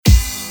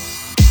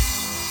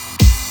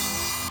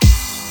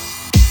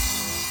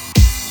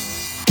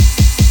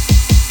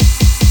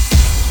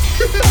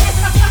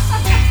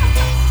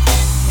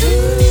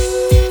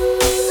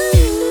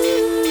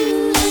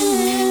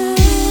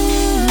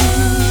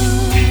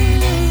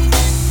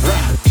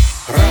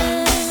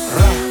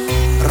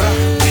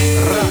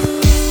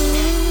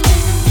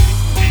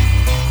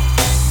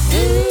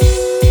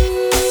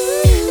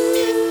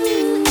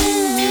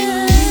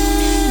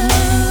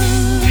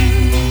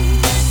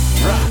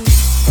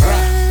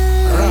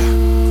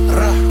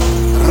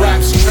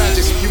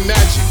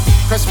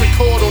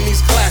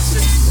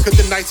Cut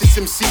the nicest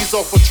MCs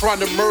off for trying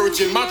to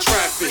merge in my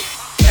traffic.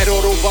 At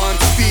Autobahn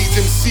speeds,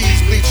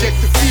 MCs bleed, check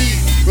the feed.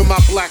 With my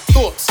black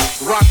thoughts,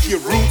 rock your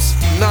roots,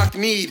 knock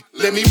need.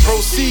 Let me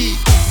proceed,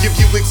 give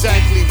you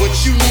exactly what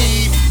you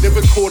need.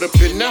 Never caught up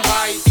in the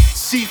hype.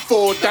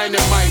 C4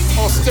 dynamite,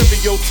 all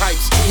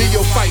stereotypes,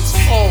 neophytes,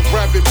 all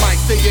grabbing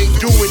mics. They ain't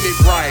doing it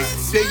right.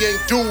 They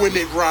ain't doing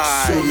it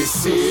right. So me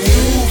say,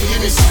 move, give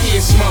me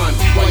space, man.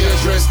 Why you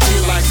dressed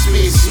you like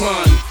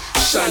spaceman?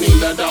 Shiny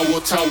leather,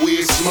 water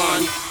waste,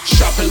 man.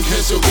 Sharpen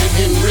pencil, get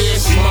him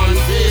race, man.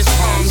 Face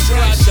palm,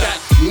 scratch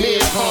that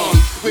napalm.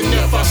 We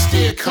never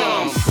stay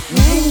calm.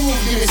 Move,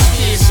 give me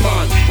space,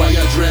 man. Why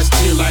you dressed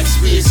you like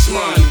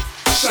spaceman?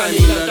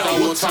 Shiny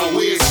leather, water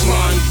waste,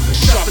 man.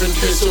 Sharpen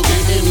pencil,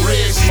 get him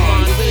race,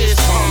 man. Face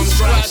palm,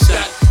 scratch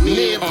that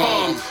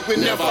napalm. We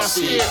never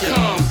stay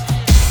calm.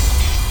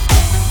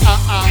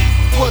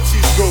 What's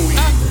his going?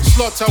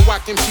 Slaughter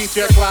whacking teeth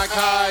like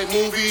high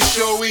movie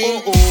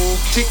showing.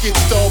 Ticket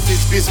stub,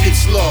 this biscuit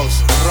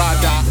slugs.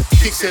 Rada,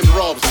 kicks and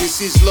rubs,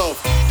 this is love.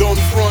 Don't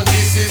front,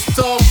 this is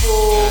tough.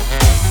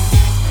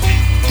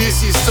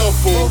 This is tough.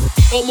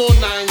 Omo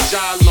 9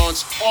 jar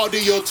launch,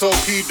 audio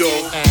torpedo.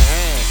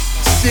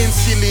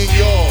 Sincerely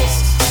yours,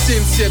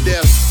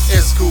 sincere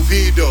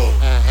Escobedo.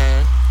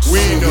 We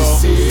know.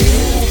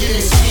 Give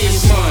me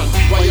space, man.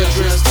 Why you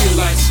dressed you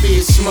like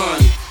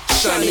spaceman?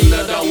 Shiny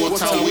leather,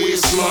 water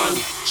waste, man.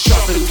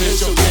 Sharpen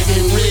pencil, get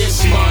him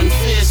race, man.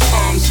 Face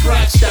palm,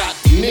 scratch that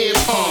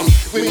napalm.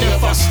 We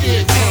never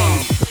stay calm.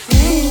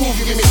 Move,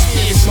 give me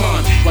space,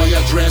 man. Why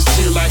you dressed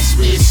you like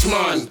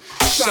spaceman?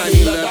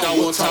 Shiny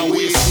leather, water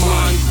waste,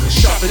 man.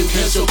 Sharpen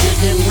pencil, get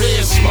him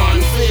race,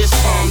 man. Face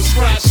palm,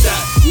 scratch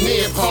that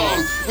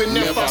napalm. We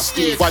never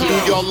stay calm. Why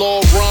do y'all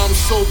all rhyme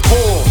so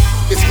poor?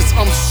 It's cause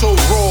I'm so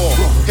raw.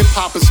 Hip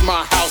hop is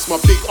my house, my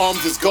big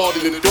arms is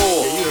guarding the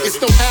door. It's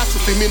no hassle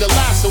for me to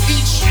lie, so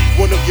each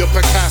one of your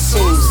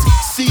Picassos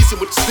seasoned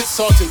with spit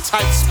salt and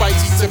tight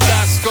spicy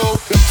Tabasco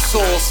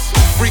sauce.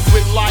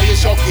 Frequent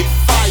liars, y'all get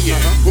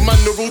fired. When my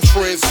neural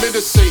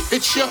transmitter say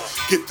hit ya,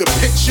 get the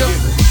picture.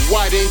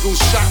 Wide angle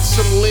shots,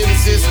 some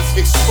lenses,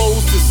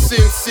 expose the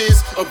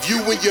senses of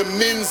you and your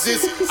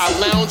menses. I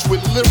lounge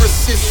with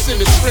lyricists in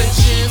the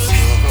trenches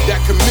that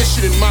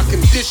commissioning my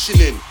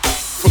conditioning.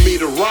 For me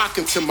to rock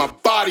until my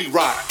body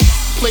rock.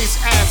 Place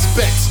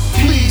aspects,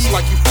 please,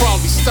 like you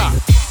probably stop.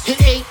 Hit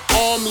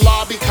 8-arm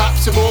lobby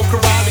cops and more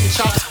karate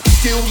chops.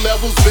 Skill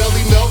levels,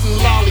 belly melting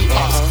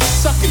lollipops.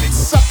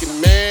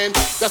 Sucking, man.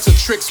 That's a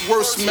trick's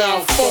worst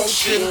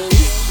malfunction.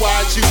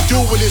 Why'd you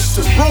doing this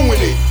to ruin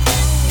it?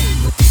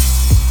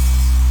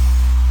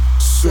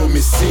 So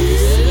me say,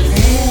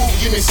 move,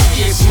 give me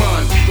space,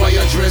 man. Why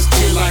you dressed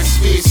you like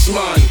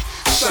spaceman?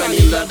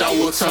 Shiny leather,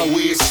 water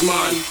waste,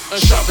 man.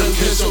 Sharpen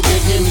pencil,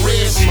 get him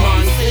race,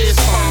 man. Face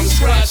palm,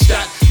 scratch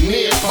that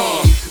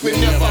napalm. We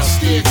never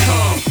stay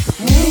calm.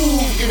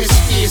 Move, give me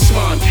space,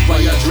 man. Why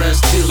you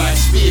dressed you like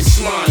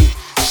spaceman?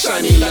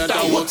 Shiny leather,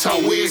 water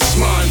waste,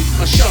 man.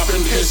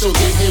 Sharpen pencil,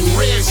 get him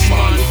race,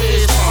 man.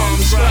 Face palm,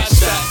 scratch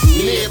that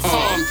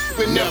napalm.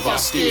 We never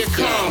stay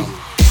calm.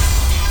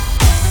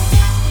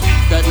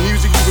 That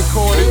music you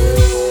recorded,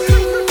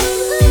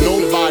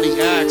 nobody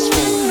asked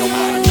for it.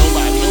 Nobody.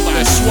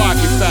 That's why I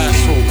get fast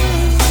forward.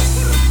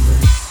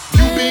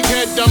 You big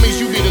head dummies,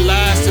 you be the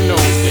last to know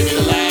it. They be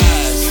the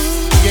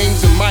last.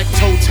 Games of Mike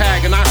toe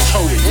tag and I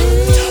toe it.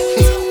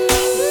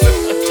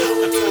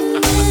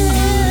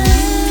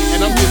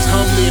 And I'm just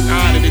humbly and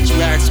honored that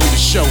you asked me to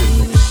show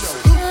it.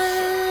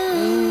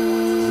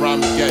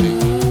 Ramageddon.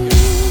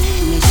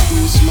 Give me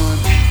space, man.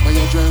 Why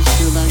you dress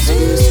you like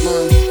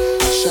spaceman?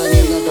 Shiny